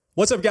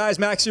What's up, guys?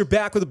 Max here,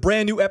 back with a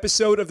brand new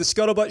episode of the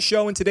Scuttlebutt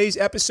Show, and today's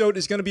episode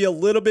is going to be a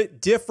little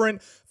bit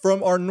different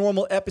from our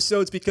normal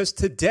episodes because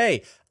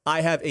today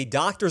I have a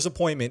doctor's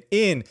appointment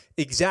in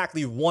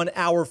exactly 1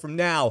 hour from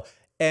now,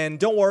 and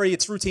don't worry,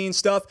 it's routine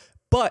stuff,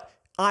 but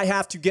I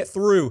have to get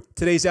through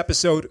today's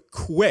episode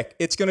quick.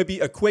 It's going to be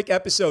a quick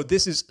episode.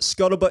 This is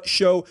Scuttlebutt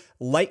Show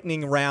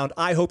Lightning Round.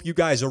 I hope you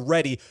guys are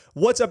ready.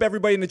 What's up,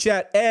 everybody in the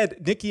chat?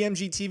 Ed, Nikki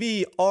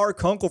MGTV, R.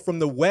 Kunkel from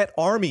the Wet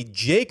Army,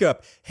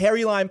 Jacob,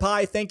 Harry Lime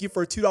Pie, thank you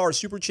for a $2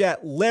 super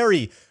chat.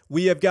 Larry,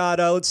 we have got,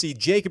 let's see,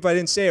 Jacob, I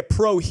didn't say it,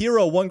 Pro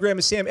Hero, 1 gram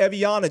of Sam,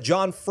 Eviana,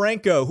 John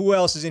Franco, who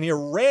else is in here?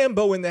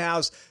 Rambo in the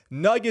house,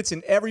 Nuggets,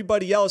 and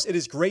everybody else. It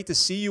is great to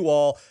see you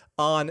all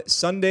on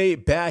Sunday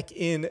back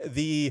in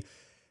the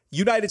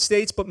United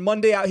States, but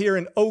Monday out here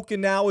in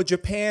Okinawa,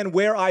 Japan,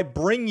 where I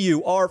bring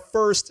you our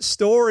first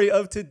story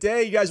of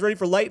today. You guys ready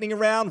for lightning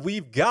round?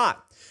 We've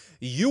got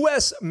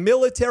U.S.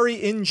 military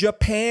in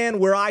Japan,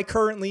 where I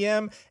currently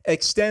am,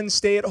 extends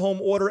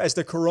stay-at-home order as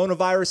the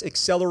coronavirus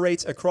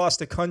accelerates across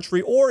the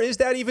country. Or is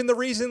that even the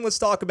reason? Let's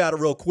talk about it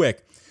real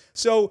quick.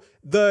 So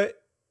the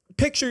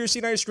picture you're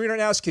seeing on your screen right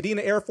now is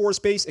Kadena Air Force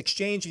Base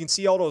Exchange. You can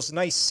see all those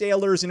nice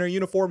sailors in their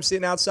uniforms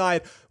sitting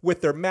outside with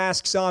their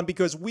masks on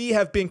because we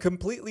have been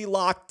completely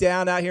locked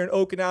down out here in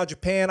Okinawa,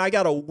 Japan. I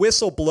got a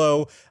whistle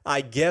blow, I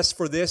guess,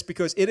 for this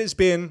because it has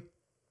been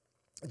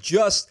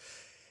just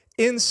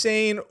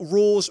insane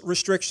rules,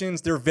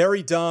 restrictions. They're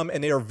very dumb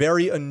and they are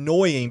very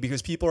annoying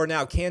because people are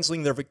now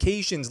canceling their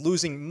vacations,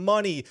 losing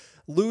money,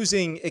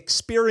 losing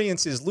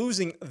experiences,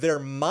 losing their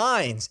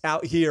minds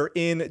out here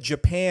in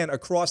Japan,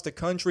 across the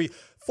country,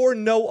 for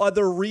no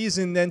other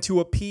reason than to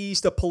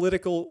appease the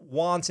political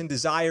wants and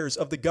desires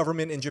of the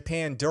government in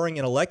Japan during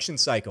an election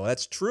cycle.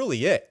 That's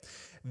truly it.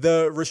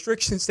 The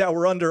restrictions that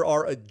we're under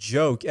are a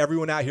joke.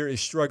 Everyone out here is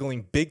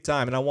struggling big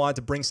time, and I wanted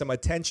to bring some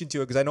attention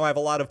to it because I know I have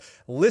a lot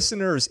of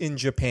listeners in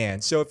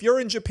Japan. So if you're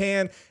in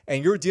Japan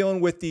and you're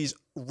dealing with these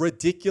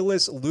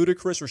ridiculous,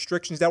 ludicrous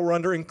restrictions that we're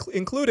under,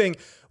 including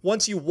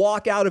once you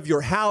walk out of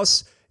your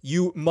house,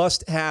 you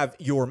must have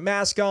your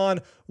mask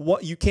on.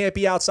 You can't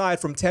be outside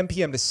from 10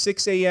 p.m. to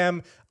 6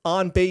 a.m.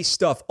 On base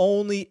stuff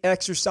only.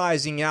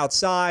 Exercising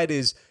outside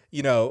is,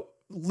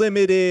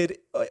 limited.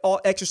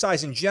 All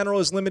exercise in general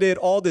is limited.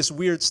 All this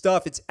weird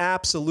stuff. It's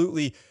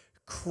absolutely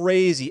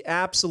crazy.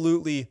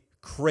 Absolutely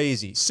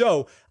crazy.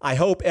 So I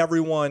hope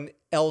everyone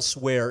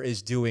elsewhere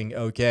is doing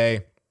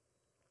okay.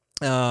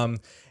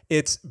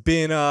 It's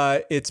been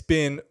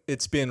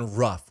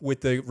rough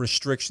with the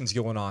restrictions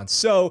going on.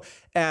 So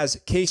as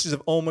cases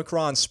of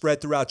Omicron spread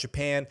throughout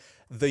Japan,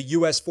 the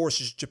U.S.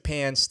 Forces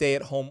Japan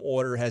stay-at-home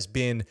order has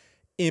been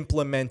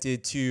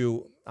implemented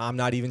to, I'm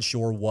not even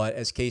sure what,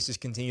 as cases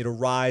continue to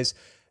rise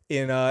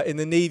in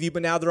the Navy,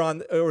 but now they're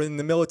on, or in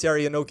the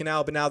military in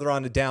Okinawa, but now they're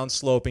on the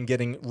downslope and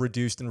getting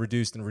reduced and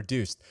reduced and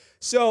reduced.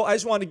 So I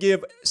just want to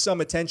give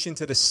some attention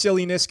to the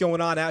silliness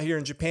going on out here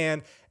in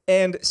Japan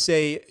and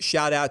say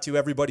shout out to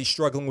everybody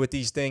struggling with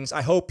these things.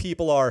 I hope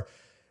people are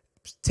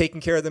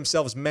taking care of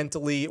themselves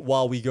mentally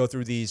while we go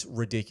through these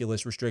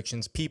ridiculous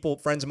restrictions.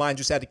 Friends of mine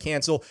just had to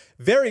cancel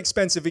very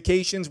expensive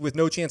vacations with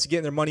no chance of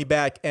getting their money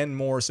back and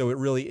more. So it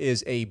really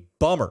is a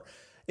bummer.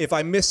 If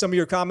I missed some of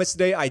your comments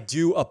today, I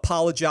do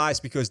apologize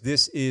because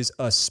this is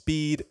a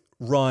speed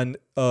run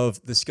of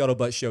the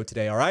Scuttlebutt Show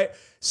today. All right.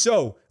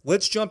 So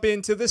let's jump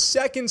into the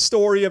second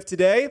story of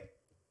today.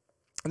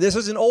 This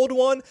is an old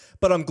one,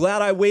 but I'm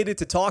glad I waited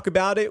to talk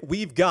about it.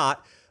 We've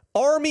got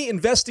Army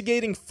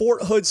investigating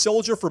Fort Hood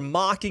soldier for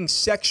mocking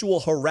sexual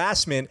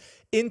harassment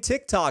in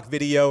TikTok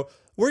video.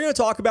 We're going to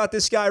talk about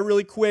this guy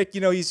really quick.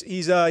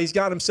 He's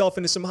got himself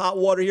into some hot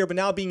water here, but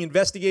now being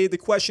investigated. The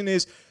question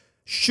is,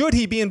 should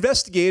he be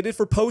investigated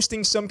for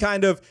posting some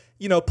kind of,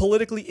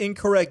 politically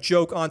incorrect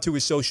joke onto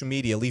his social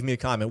media? Leave me a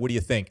comment. What do you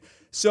think?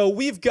 So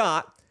we've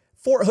got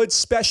Fort Hood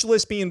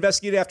specialist being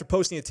investigated after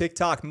posting a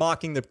TikTok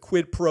mocking the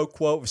quid pro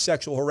quo of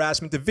sexual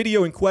harassment. The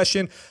video in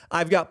question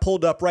I've got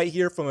pulled up right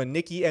here from a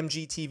Nikki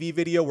MGTV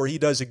video where he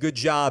does a good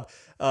job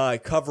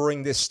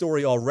covering this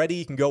story already.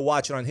 You can go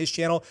watch it on his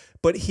channel.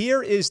 But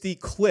here is the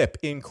clip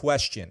in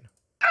question.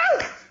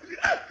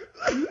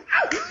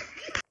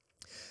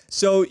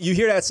 So you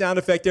hear that sound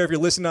effect there if you're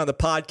listening on the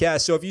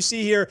podcast. So if you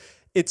see here,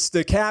 it's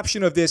the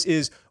caption of this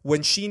is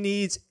when she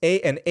needs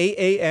an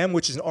AAM,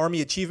 which is an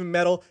Army Achievement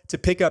Medal, to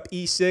pick up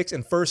E6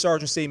 and First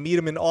Sergeant say meet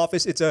him in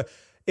office.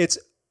 It's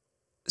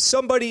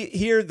somebody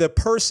here. The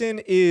person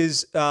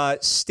is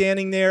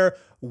standing there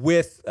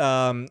with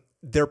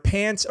their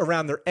pants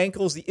around their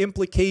ankles. The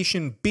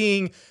implication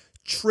being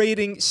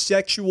trading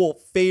sexual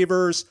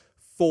favors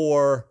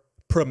for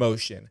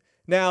promotion.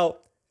 Now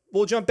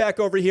we'll jump back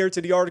over here to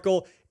the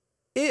article.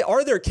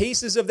 Are there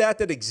cases of that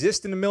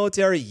exist in the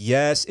military?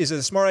 Yes. Is it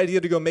a smart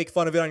idea to go make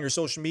fun of it on your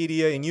social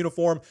media in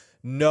uniform?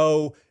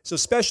 No. So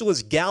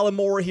Specialist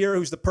Gallimore here,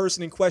 who's the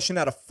person in question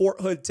out of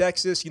Fort Hood,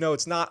 Texas,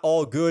 it's not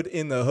all good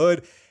in the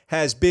hood,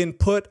 has been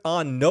put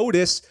on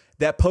notice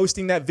that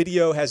posting that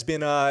video has been,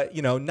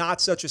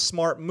 not such a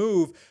smart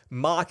move,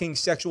 mocking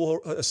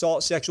sexual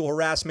assault, sexual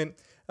harassment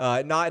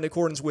not in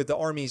accordance with the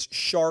Army's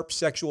SHARP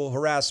sexual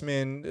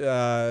harassment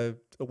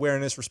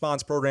awareness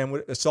response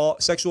program,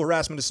 sexual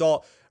harassment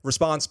assault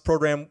response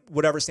program,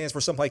 whatever it stands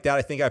for, something like that.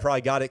 I think I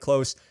probably got it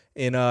close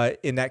in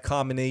that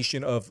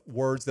combination of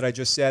words that I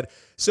just said.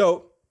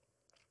 So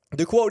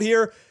the quote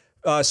here,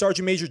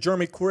 Sergeant Major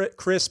Jeremy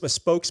Crisp, a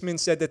spokesman,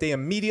 said that they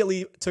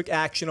immediately took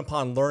action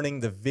upon learning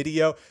the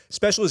video.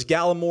 Specialist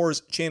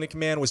Gallimore's chain of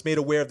command was made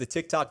aware of the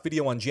TikTok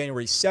video on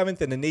January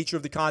 7th, and the nature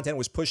of the content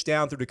was pushed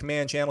down through the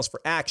command channels for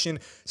action.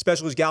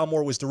 Specialist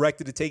Gallimore was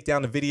directed to take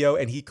down the video,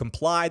 and he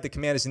complied. The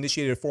command has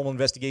initiated a formal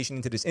investigation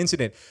into this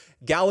incident.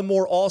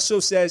 Gallimore also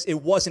says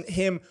it wasn't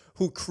him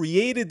who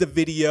created the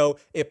video.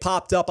 It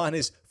popped up on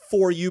his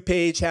For You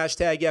page,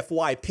 hashtag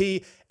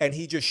FYP, and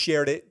he just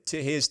shared it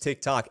to his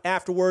TikTok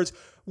afterwards,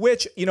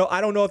 which, you know,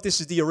 I don't know if this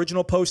is the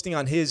original posting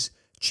on his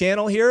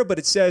channel here, but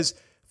it says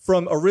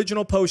from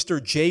original poster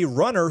Jay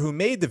Runner, who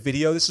made the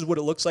video. This is what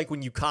it looks like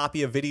when you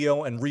copy a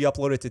video and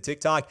re-upload it to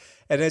TikTok.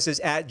 And then it says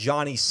at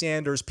Johnny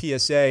Sanders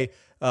PSA,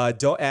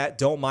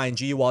 don't mind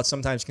G. While it's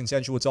sometimes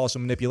consensual, it's also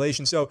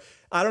manipulation. So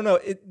I don't know.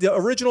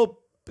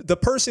 The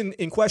person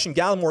in question,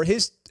 Gallimore,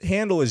 his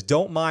handle is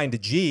don't mind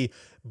G.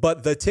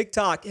 But the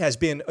TikTok has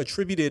been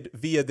attributed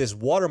via this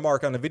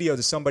watermark on the video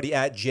to somebody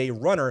at Jay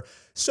Runner.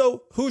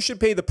 So who should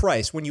pay the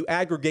price when you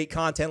aggregate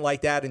content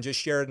like that and just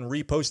share it and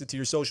repost it to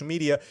your social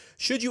media?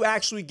 Should you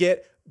actually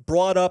get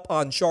brought up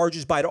on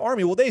charges by the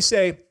Army? Well, they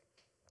say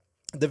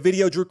the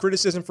video drew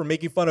criticism for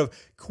making fun of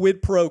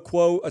quid pro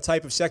quo, a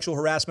type of sexual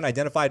harassment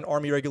identified in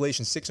Army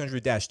Regulation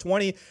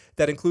 600-20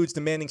 that includes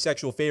demanding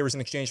sexual favors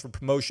in exchange for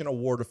promotion,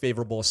 award, or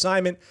favorable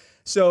assignment.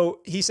 So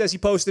he says he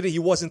posted it. He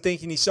wasn't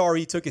thinking. He's sorry.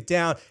 He took it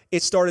down.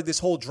 It started this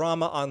whole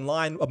drama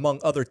online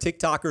among other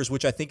TikTokers,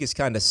 which I think is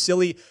kind of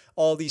silly.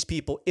 All these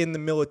people in the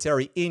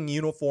military in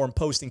uniform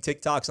posting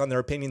TikToks on their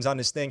opinions on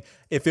this thing.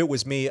 If it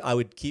was me, I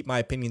would keep my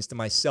opinions to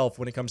myself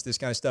when it comes to this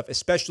kind of stuff,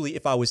 especially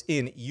if I was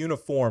in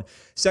uniform.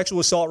 Sexual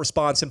assault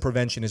response and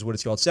prevention is what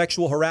it's called.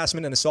 Sexual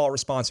harassment and assault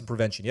response and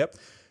prevention. Yep.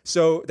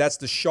 So that's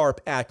the SHARP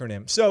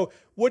acronym. So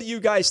what do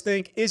you guys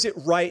think? Is it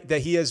right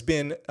that he has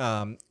been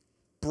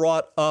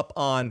brought up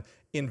on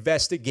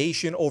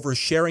investigation over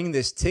sharing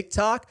this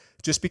TikTok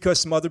just because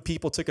some other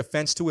people took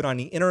offense to it on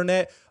the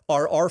internet?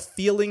 Are our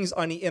feelings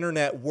on the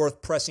internet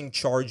worth pressing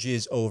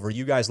charges over?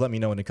 You guys let me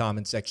know in the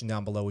comment section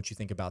down below what you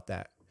think about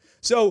that.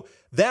 So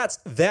that's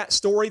that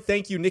story.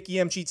 Thank you, Nikki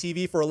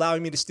MGTV, for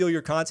allowing me to steal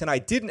your content. I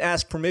didn't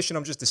ask permission.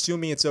 I'm just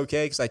assuming it's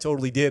okay because I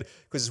totally did,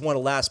 because it's one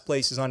of the last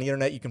places on the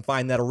internet you can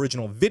find that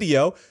original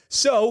video.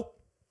 So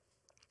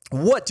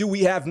what do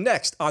we have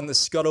next on the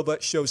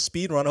Scuttlebutt Show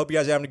Speedrun? I hope you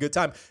guys are having a good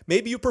time.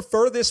 Maybe you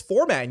prefer this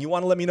format and you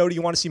want to let me know, do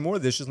you want to see more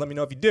of this? Just let me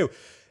know if you do.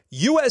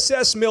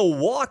 USS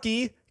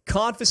Milwaukee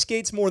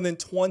confiscates more than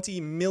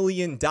 $20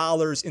 million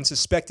in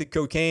suspected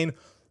cocaine.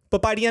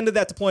 But by the end of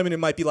that deployment, it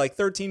might be like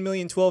 13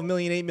 million, 12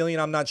 million, 8 million.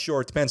 I'm not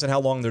sure. It depends on how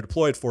long they're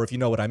deployed for, if you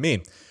know what I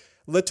mean.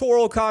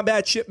 Littoral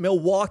combat ship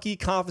Milwaukee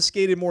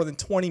confiscated more than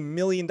 $20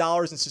 million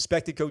in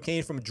suspected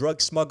cocaine from a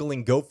drug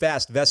smuggling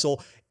go-fast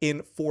vessel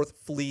in 4th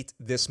Fleet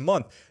this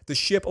month. The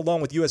ship,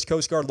 along with U.S.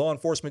 Coast Guard Law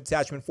Enforcement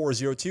Detachment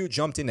 402,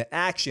 jumped into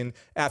action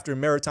after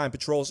Maritime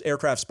Patrol's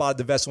aircraft spotted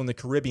the vessel in the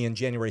Caribbean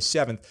January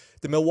 7th.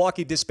 The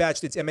Milwaukee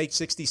dispatched its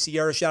MH-60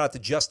 Sierra, shout out to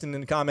Justin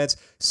in the comments,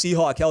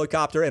 Seahawk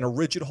helicopter, and a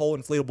rigid hull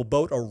inflatable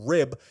boat, a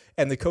RIB,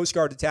 and the Coast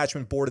Guard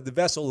detachment boarded the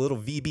vessel, a little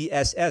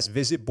VBSS,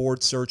 Visit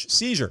Board Search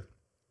Seizure.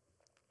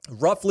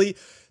 Roughly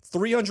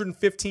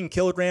 315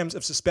 kilograms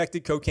of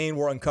suspected cocaine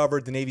were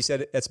uncovered. The Navy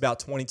said that's about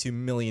 $22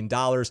 million.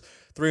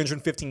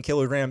 315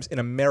 kilograms in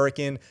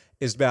American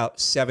is about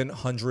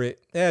 700.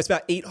 It's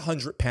about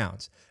 800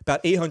 pounds.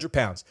 About 800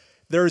 pounds.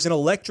 There is an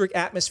electric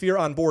atmosphere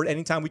on board.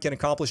 Anytime we can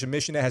accomplish a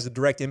mission that has a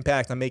direct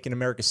impact on making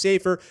America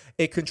safer,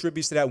 it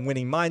contributes to that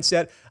winning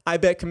mindset. I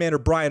bet Commander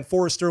Brian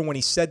Forrester, when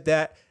he said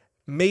that,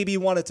 maybe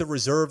wanted to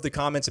reserve the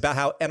comments about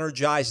how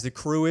energized the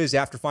crew is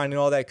after finding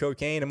all that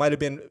cocaine. It might have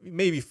been,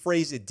 maybe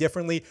phrase it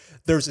differently.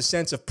 There's a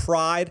sense of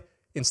pride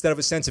instead of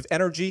a sense of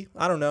energy.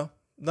 I don't know.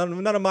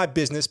 None of my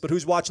business, but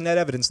who's watching that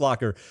evidence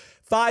locker?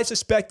 5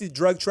 suspected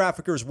drug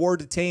traffickers were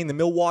detained. The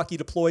Milwaukee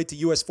deployed to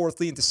U.S. 4th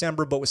Fleet in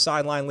December, but was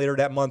sidelined later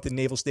that month in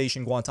Naval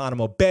Station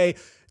Guantanamo Bay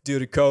due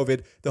to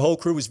COVID. The whole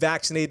crew was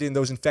vaccinated, and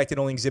those infected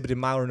only exhibited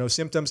mild or no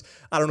symptoms.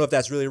 I don't know if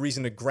that's really a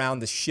reason to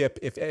ground the ship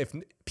if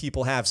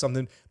people have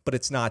something, but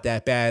it's not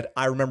that bad.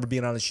 I remember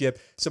being on a ship.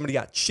 Somebody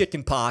got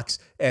chicken pox,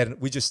 and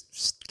we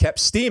just kept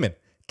steaming.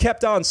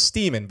 Kept on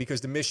steaming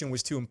because the mission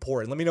was too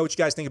important. Let me know what you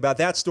guys think about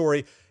that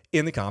story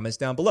in the comments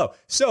down below.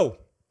 So,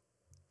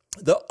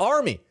 the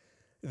Army,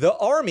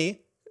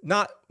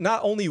 not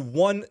only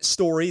one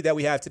story that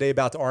we have today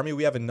about the Army,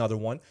 we have another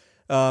one.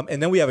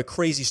 And then we have a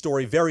crazy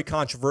story, very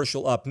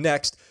controversial, up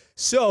next.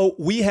 So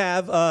we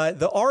have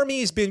the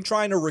Army has been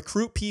trying to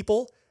recruit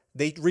people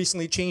They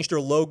recently changed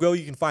their logo.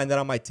 You can find that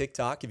on my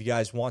TikTok if you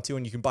guys want to,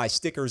 and you can buy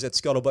stickers at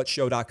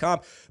scuttlebuttshow.com.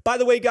 By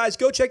the way, guys,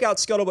 go check out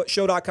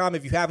scuttlebuttshow.com.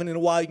 If you haven't in a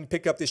while, you can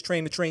pick up this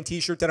Train to Train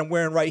t-shirt that I'm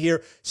wearing right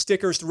here.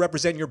 Stickers to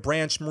represent your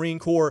branch, Marine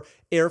Corps,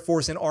 Air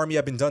Force, and Army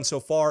have been done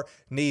so far.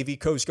 Navy,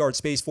 Coast Guard,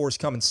 Space Force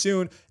coming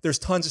soon. There's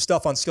tons of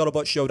stuff on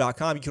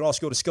scuttlebuttshow.com. You can also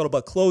go to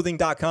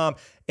scuttlebuttclothing.com,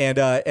 and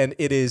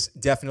it is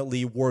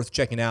definitely worth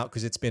checking out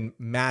because it's been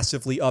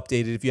massively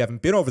updated if you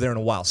haven't been over there in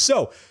a while.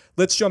 So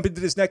let's jump into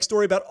this next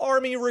story about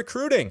Army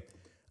recruiting.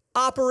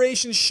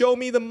 Operation Show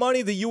Me the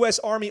Money. The U.S.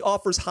 Army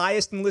offers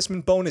highest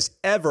enlistment bonus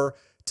ever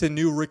to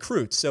new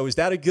recruits. So is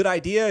that a good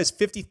idea? Is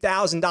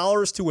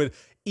 $50,000 to an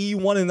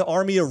E1 in the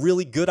Army a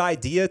really good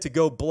idea to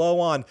go blow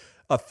on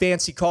a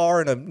fancy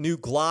car and a new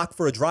Glock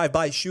for a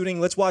drive-by shooting?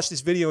 Let's watch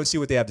this video and see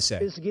what they have to say.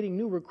 Is getting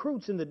new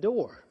recruits in the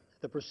door.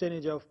 The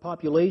percentage of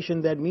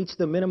population that meets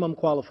the minimum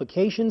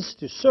qualifications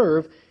to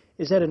serve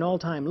is at an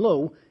all-time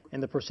low,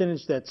 and the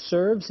percentage that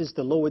serves is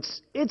the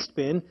lowest it's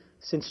been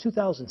since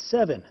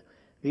 2007.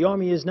 The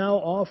Army is now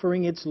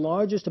offering its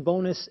largest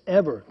bonus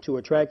ever to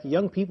attract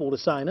young people to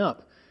sign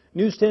up.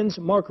 News 10's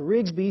Mark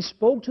Rigsby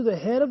spoke to the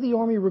head of the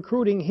Army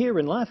recruiting here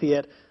in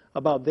Lafayette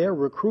about their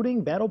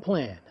recruiting battle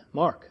plan.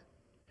 Mark.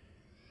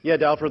 Yeah,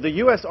 Dalford, the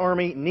U.S.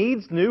 Army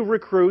needs new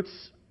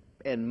recruits,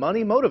 and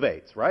money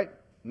motivates, right?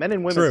 Men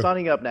and women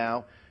signing up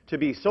now to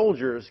be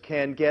soldiers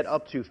can get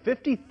up to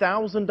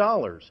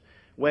 $50,000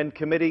 when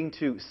committing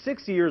to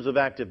 6 years of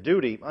active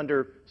duty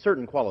under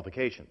certain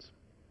qualifications.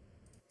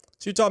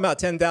 So you're talking about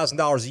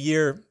 $10,000 a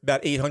year,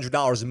 about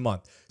 $800 a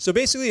month. So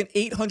basically an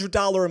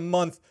 $800 a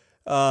month,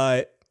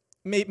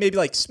 maybe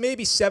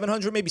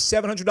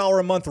 $700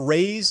 a month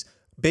raise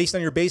based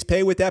on your base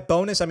pay with that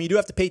bonus. I mean, you do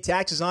have to pay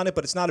taxes on it,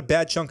 but it's not a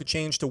bad chunk of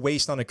change to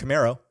waste on a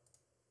Camaro.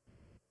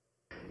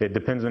 It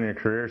depends on your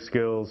career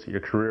skills, your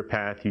career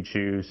path you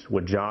choose,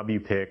 what job you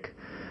pick,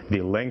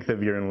 the length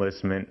of your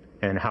enlistment,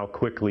 and how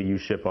quickly you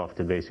ship off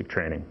to basic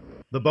training.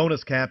 The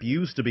bonus cap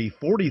used to be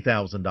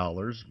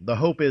 $40,000. The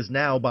hope is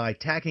now by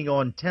tacking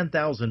on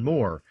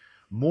 $10,000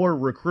 more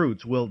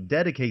recruits will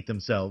dedicate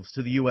themselves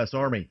to the U.S.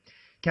 Army.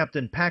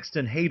 Captain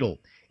Paxton Hadel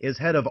is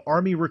head of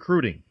Army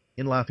recruiting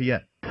in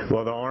Lafayette.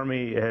 Well, the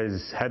Army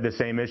has had the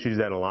same issues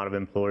that a lot of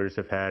employers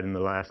have had in the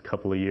last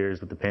couple of years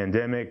with the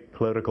pandemic,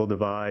 political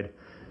divide,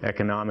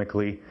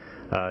 economically.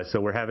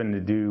 So we're having to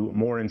do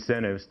more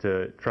incentives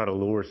to try to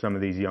lure some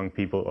of these young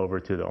people over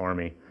to the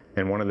Army.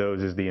 And one of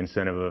those is the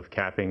incentive of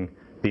capping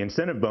the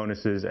incentive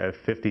bonuses at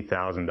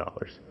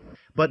 $50,000.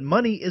 But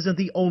money isn't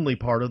the only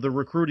part of the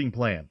recruiting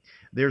plan.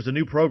 There's a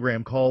new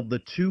program called the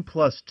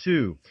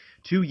 2+2,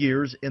 2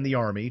 years in the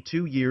Army,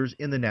 2 years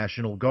in the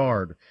National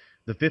Guard.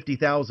 The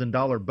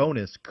 $50,000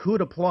 bonus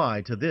could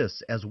apply to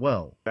this as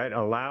well. That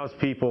allows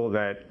people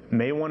that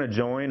may want to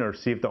join or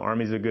see if the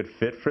Army's a good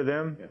fit for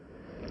them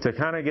to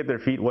kind of get their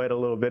feet wet a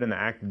little bit in the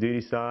active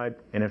duty side.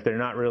 And if they're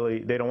not really,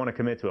 they don't want to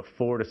commit to a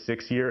 4 to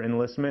 6 year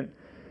enlistment,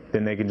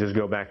 then they can just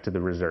go back to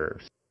the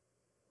reserves.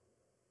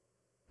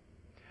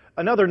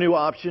 Another new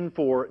option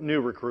for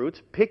new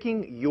recruits,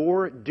 picking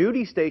your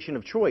duty station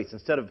of choice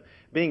instead of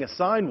being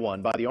assigned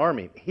one by the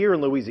Army. Here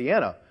in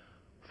Louisiana,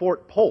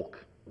 Fort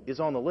Polk is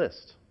on the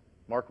list.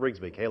 Mark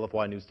Rigsby,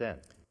 KLFY News 10.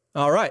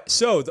 All right,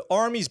 so the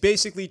Army's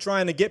basically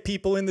trying to get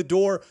people in the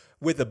door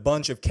with a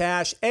bunch of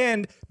cash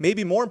and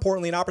maybe more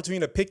importantly, an opportunity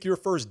to pick your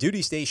first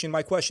duty station.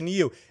 My question to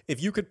you,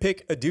 if you could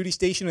pick a duty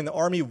station in the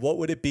Army, what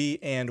would it be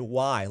and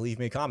why? Leave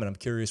me a comment. I'm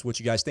curious what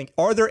you guys think.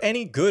 Are there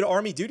any good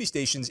Army duty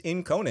stations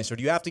in CONUS, or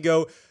do you have to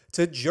go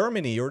to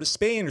Germany or to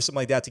Spain or something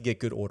like that to get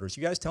good orders?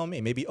 You guys tell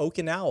me. Maybe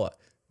Okinawa.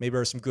 Maybe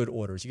there are some good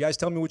orders. You guys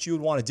tell me what you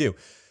would want to do.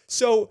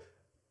 So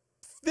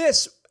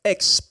this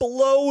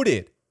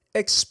exploded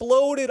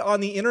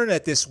on the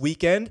internet this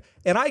weekend,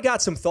 and I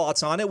got some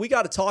thoughts on it. We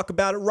got to talk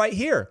about it right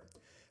here.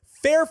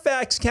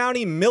 Fairfax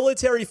County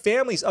military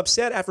families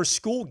upset after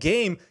school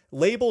game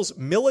labels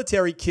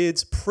military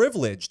kids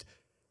privileged.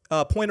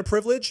 Point of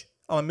privilege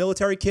on a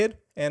military kid,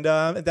 and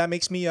that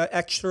makes me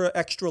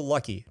extra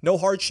lucky. No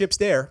hardships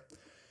there.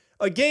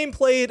 A game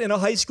played in a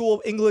high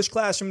school English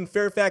classroom in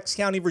Fairfax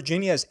County,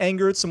 Virginia, has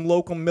angered some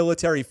local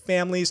military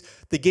families.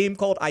 The game,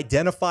 called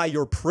Identify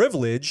Your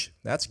Privilege,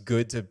 that's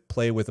good to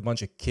play with a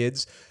bunch of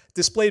kids,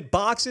 displayed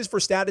boxes for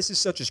statuses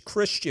such as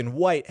Christian,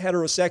 white,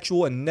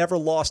 heterosexual, and never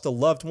lost a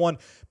loved one,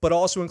 but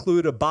also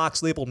included a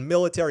box labeled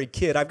military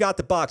kid. I've got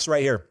the box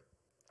right here.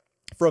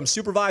 From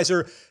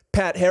Supervisor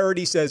Pat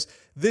Harrity says,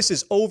 this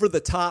is over the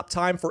top,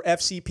 time for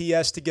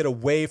FCPS to get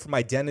away from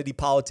identity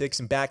politics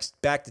and back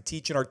to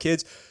teaching our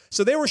kids.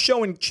 So they were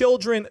showing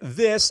children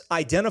this,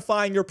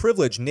 identifying your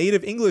privilege.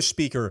 Native English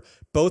speaker,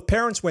 both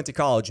parents went to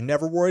college,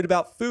 never worried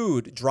about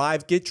food,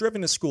 drive, get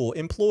driven to school,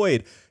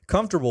 employed,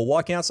 comfortable,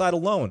 walking outside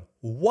alone,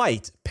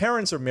 white,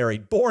 parents are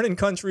married, born in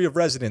country of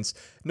residence,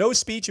 no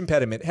speech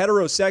impediment,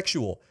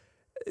 heterosexual.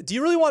 Do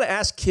you really want to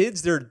ask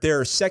kids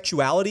their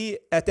sexuality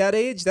at that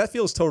age? That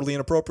feels totally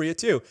inappropriate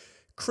too.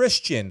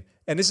 Christian,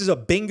 and this is a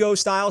bingo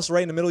style, so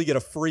right in the middle you get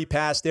a free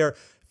pass there.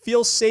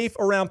 Feel safe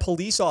around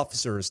police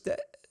officers.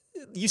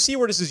 You see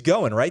where this is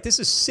going, right? This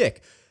is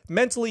sick.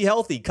 Mentally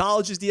healthy.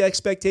 College is the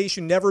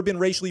expectation. Never been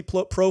racially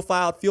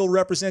profiled. Feel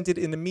represented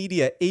in the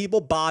media.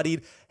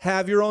 Able-bodied.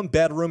 Have your own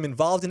bedroom.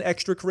 Involved in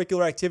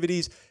extracurricular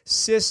activities.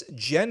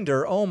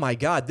 Cisgender. Oh my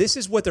God. This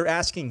is what they're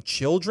asking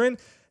children.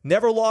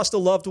 Never lost a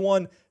loved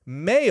one.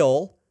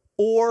 Male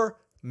or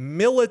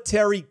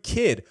military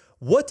kid.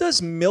 What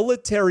does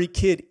military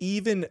kid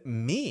even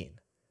mean?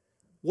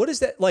 What is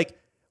that like?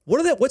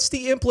 What's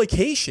the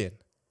implication?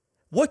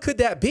 What could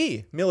that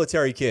be?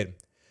 Military kid.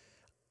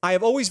 I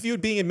have always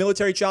viewed being a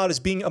military child as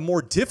being a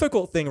more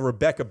difficult thing,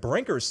 Rebecca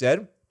Brinker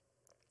said.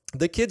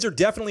 The kids are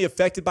definitely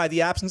affected by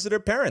the absence of their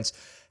parents.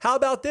 How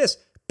about this?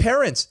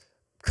 Parents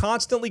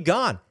constantly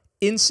gone,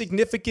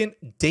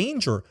 insignificant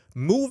danger,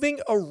 moving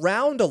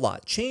around a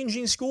lot,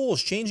 changing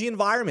schools, changing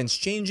environments,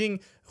 changing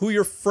who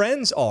your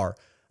friends are.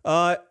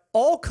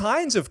 All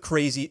kinds of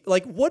crazy,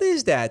 like, what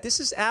is that? This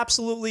is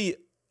absolutely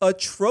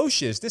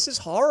atrocious. This is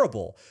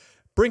horrible.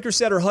 Brinker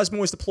said her husband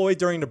was deployed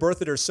during the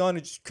birth of their son.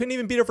 It couldn't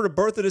even be there for the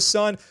birth of the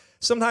son.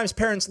 Sometimes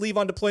parents leave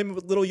on deployment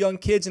with little young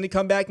kids and they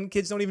come back and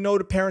kids don't even know who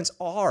the parents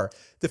are.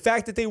 The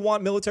fact that they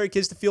want military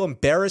kids to feel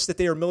embarrassed that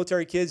they are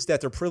military kids,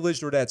 that they're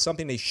privileged, or that's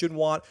something they should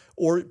want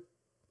or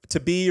to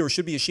be or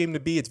should be ashamed to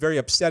be, it's very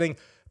upsetting.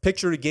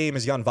 Picture of the game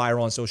has gone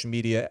viral on social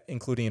media,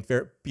 including in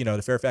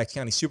the Fairfax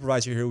County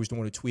supervisor here who was the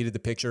one who tweeted the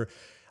picture.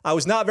 I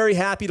was not very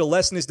happy. The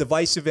lesson is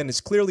divisive and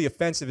it's clearly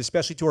offensive,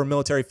 especially to our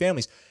military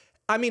families.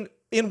 I mean,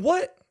 in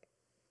what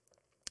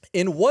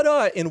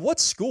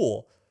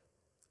school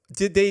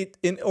did they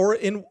in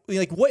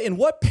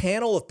what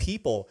panel of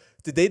people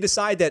did they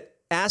decide that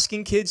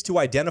asking kids to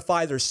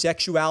identify their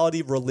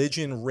sexuality,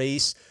 religion,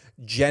 race,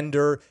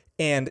 gender,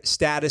 and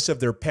status of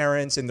their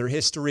parents and their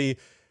history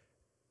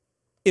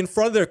in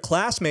front of their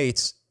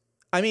classmates?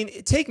 I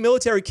mean, take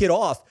military kid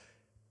off.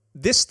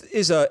 This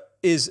is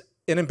an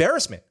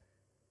embarrassment.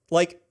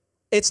 Like,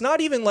 it's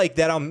not even like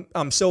that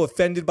I'm so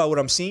offended by what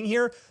I'm seeing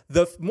here.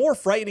 The more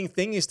frightening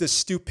thing is the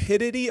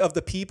stupidity of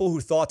the people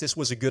who thought this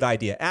was a good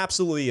idea.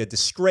 Absolutely a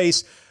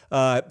disgrace.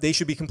 They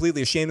should be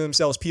completely ashamed of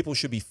themselves. People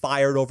should be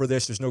fired over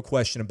this. There's no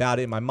question about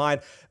it in my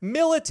mind.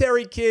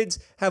 Military kids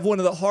have one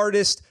of the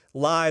hardest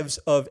lives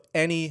of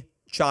any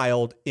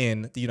child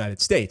in the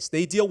United States.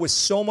 They deal with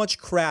so much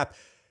crap.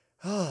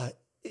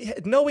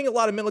 Knowing a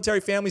lot of military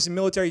families and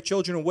military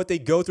children and what they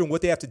go through and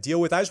what they have to deal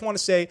with, I just want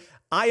to say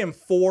I am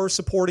for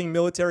supporting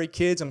military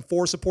kids. I'm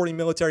for supporting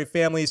military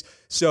families.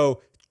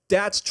 So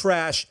that's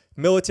trash.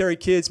 Military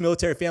kids,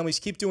 military families,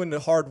 keep doing the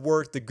hard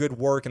work, the good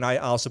work, and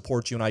I'll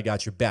support you and I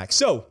got your back.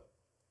 So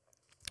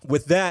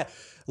with that,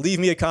 leave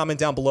me a comment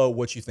down below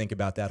what you think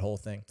about that whole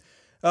thing.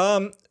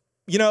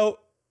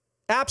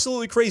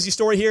 Absolutely crazy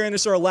story here, and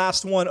this is our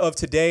last one of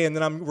today, and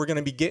then we're going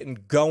to be getting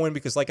going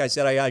because, like I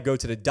said, I got to go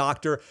to the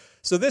doctor.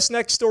 So this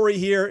next story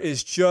here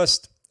is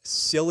just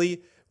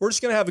silly. We're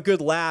just going to have a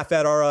good laugh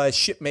at our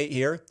shipmate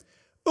here.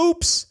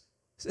 Oops.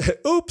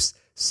 Oops.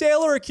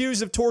 Sailor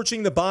accused of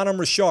torching the Bonhomme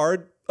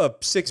Richard, a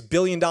 $6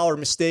 billion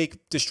mistake,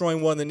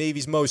 destroying one of the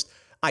Navy's most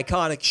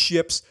iconic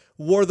ships,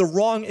 wore the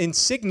wrong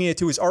insignia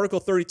to his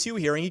Article 32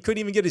 hearing. He couldn't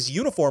even get his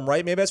uniform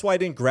right. Maybe that's why he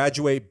didn't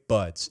graduate,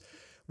 buds.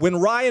 When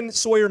Ryan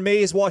Sawyer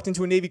Mays walked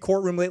into a Navy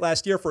courtroom late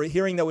last year for a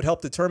hearing that would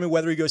help determine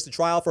whether he goes to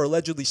trial for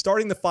allegedly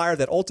starting the fire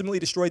that ultimately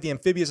destroyed the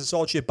amphibious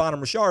assault ship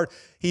Bonhomme Richard,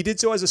 he did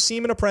so as a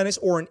seaman apprentice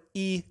or an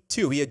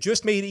E2. He had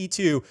just made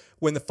E2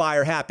 when the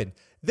fire happened.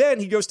 Then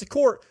he goes to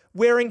court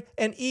wearing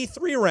an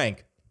E3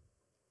 rank.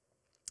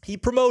 He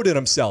promoted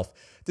himself.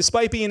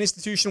 Despite being an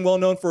institution well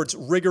known for its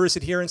rigorous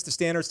adherence to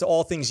standards to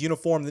all things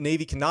uniform, the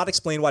Navy cannot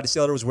explain why the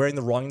sailor was wearing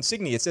the wrong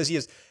insignia. It says he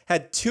has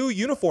had two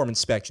uniform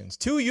inspections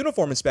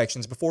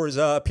before his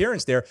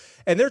appearance there,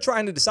 and they're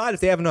trying to decide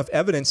if they have enough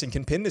evidence and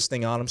can pin this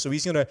thing on him. So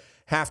he's going to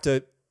have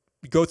to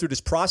go through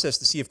this process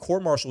to see if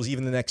court-martial is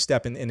even the next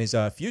step in his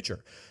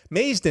future.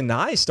 Mays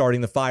denies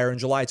starting the fire in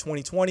July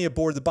 2020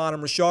 aboard the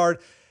Bonhomme Richard,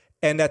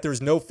 and that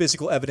there's no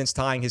physical evidence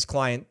tying his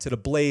client to the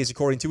blaze,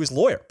 according to his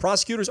lawyer.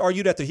 Prosecutors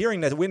argued at the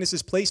hearing that the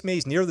witnesses placed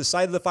Mays near the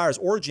site of the fire's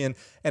origin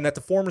and that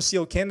the former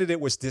SEAL candidate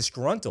was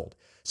disgruntled.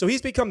 So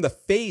he's become the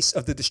face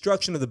of the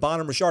destruction of the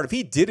Bonhomme Richard. If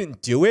he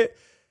didn't do it,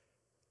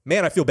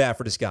 man, I feel bad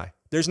for this guy.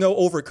 There's no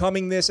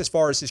overcoming this as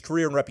far as his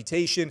career and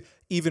reputation,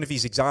 even if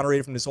he's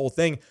exonerated from this whole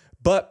thing.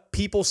 But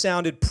people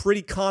sounded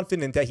pretty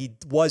confident that he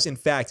was, in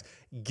fact,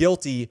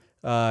 guilty,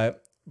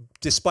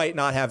 despite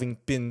not having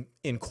been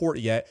in court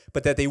yet,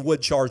 but that they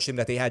would charge him,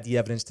 that they had the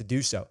evidence to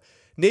do so.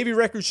 Navy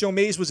records show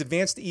Mays was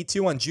advanced to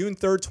E2 on June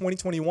 3rd,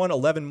 2021,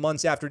 11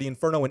 months after the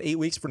inferno and 8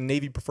 weeks for the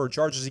Navy preferred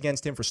charges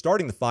against him for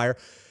starting the fire.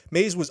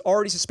 Mays was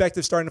already suspected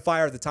of starting the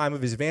fire at the time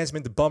of his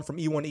advancement. The bump from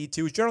E1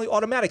 to E2 is generally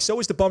automatic. So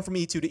is the bump from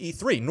E2 to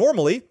E3.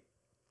 Normally,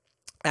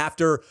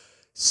 after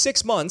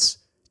 6 months,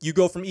 you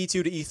go from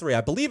E2 to E3.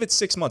 I believe it's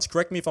 6 months.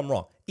 Correct me if I'm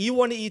wrong.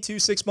 E1 to E2,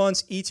 6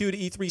 months. E2 to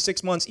E3,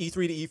 6 months. E3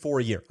 to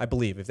E4, a year, I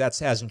believe, if that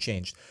hasn't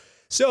changed.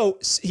 So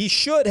he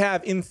should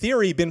have, in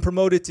theory, been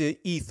promoted to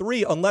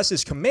E3 unless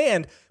his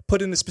command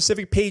put in the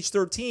specific page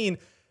 13,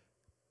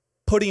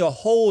 putting a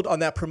hold on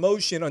that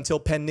promotion until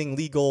pending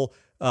legal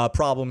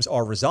problems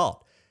are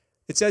resolved.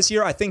 It says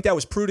here, I think that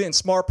was prudent and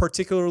smart,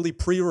 particularly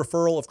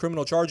pre-referral of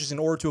criminal charges in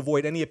order to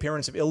avoid any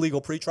appearance of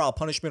illegal pretrial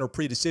punishment or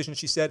pre-decision.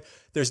 She said,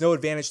 there's no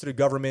advantage to the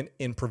government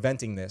in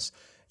preventing this.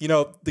 You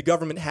know, the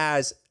government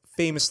has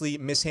famously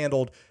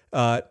mishandled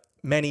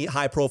many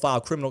high-profile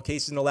criminal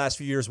cases in the last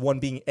few years, one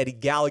being Eddie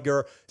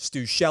Gallagher,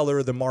 Stu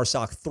Scheller, the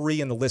Marsoc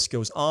 3, and the list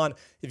goes on.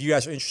 If you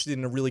guys are interested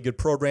in a really good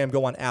program,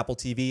 go on Apple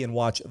TV and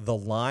watch The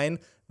Line,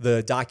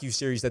 the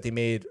docuseries that they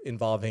made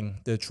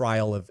involving the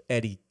trial of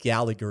Eddie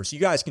Gallagher. So you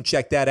guys can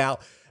check that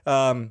out.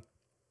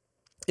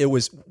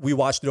 We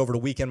watched it over the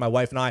weekend, my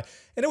wife and I,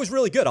 and it was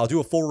really good. I'll do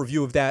a full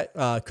review of that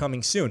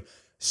coming soon.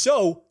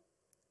 So,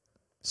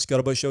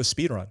 Scuttlebutt Show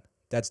Speedrun.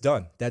 That's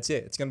done. That's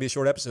it. It's going to be a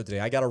short episode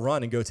today. I got to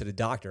run and go to the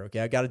doctor,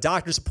 okay? I got a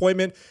doctor's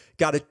appointment.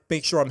 Got to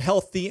make sure I'm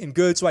healthy and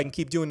good so I can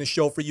keep doing the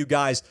show for you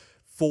guys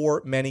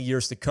for many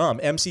years to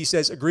come. MC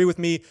says, agree with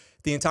me.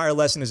 The entire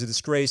lesson is a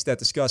disgrace that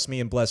disgusts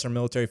me and bless our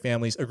military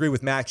families. Agree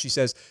with Max. She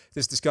says,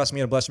 this disgusts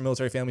me and bless our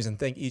military families and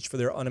thank each for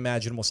their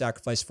unimaginable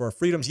sacrifice for our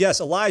freedoms.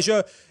 Yes,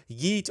 Elijah,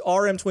 Yeet,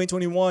 RM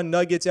 2021,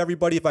 Nuggets,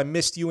 everybody. If I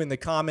missed you in the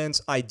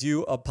comments, I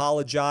do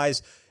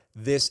apologize.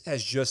 This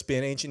has just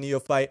been Ancient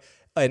Neophyte,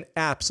 an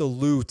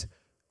absolute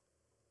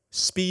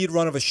speed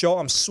run of a show.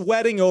 I'm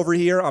sweating over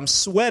here. I'm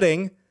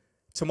sweating.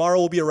 Tomorrow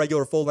will be a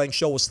regular full-length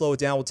show. We'll slow it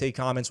down. We'll take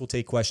comments. We'll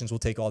take questions. We'll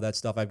take all that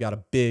stuff. I've got a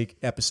big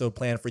episode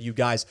planned for you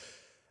guys.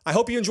 I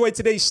hope you enjoyed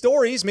today's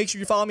stories. Make sure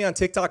you follow me on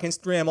TikTok,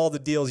 Instagram, all the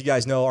deals. You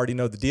guys already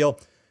know the deal.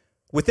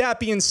 With that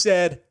being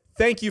said,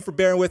 thank you for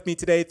bearing with me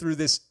today through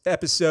this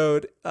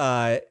episode.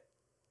 I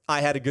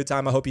had a good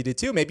time. I hope you did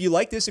too. Maybe you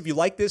like this. If you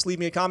like this, leave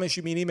me a comment,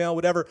 shoot me an email,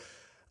 whatever.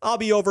 I'll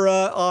be over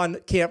on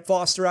Camp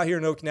Foster out here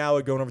in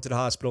Okinawa, going over to the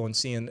hospital and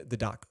seeing the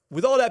doc.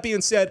 With all that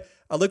being said,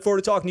 I look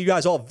forward to talking to you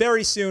guys all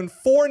very soon.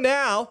 For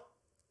now,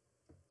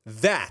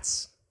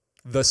 that's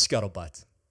the Scuttlebutt.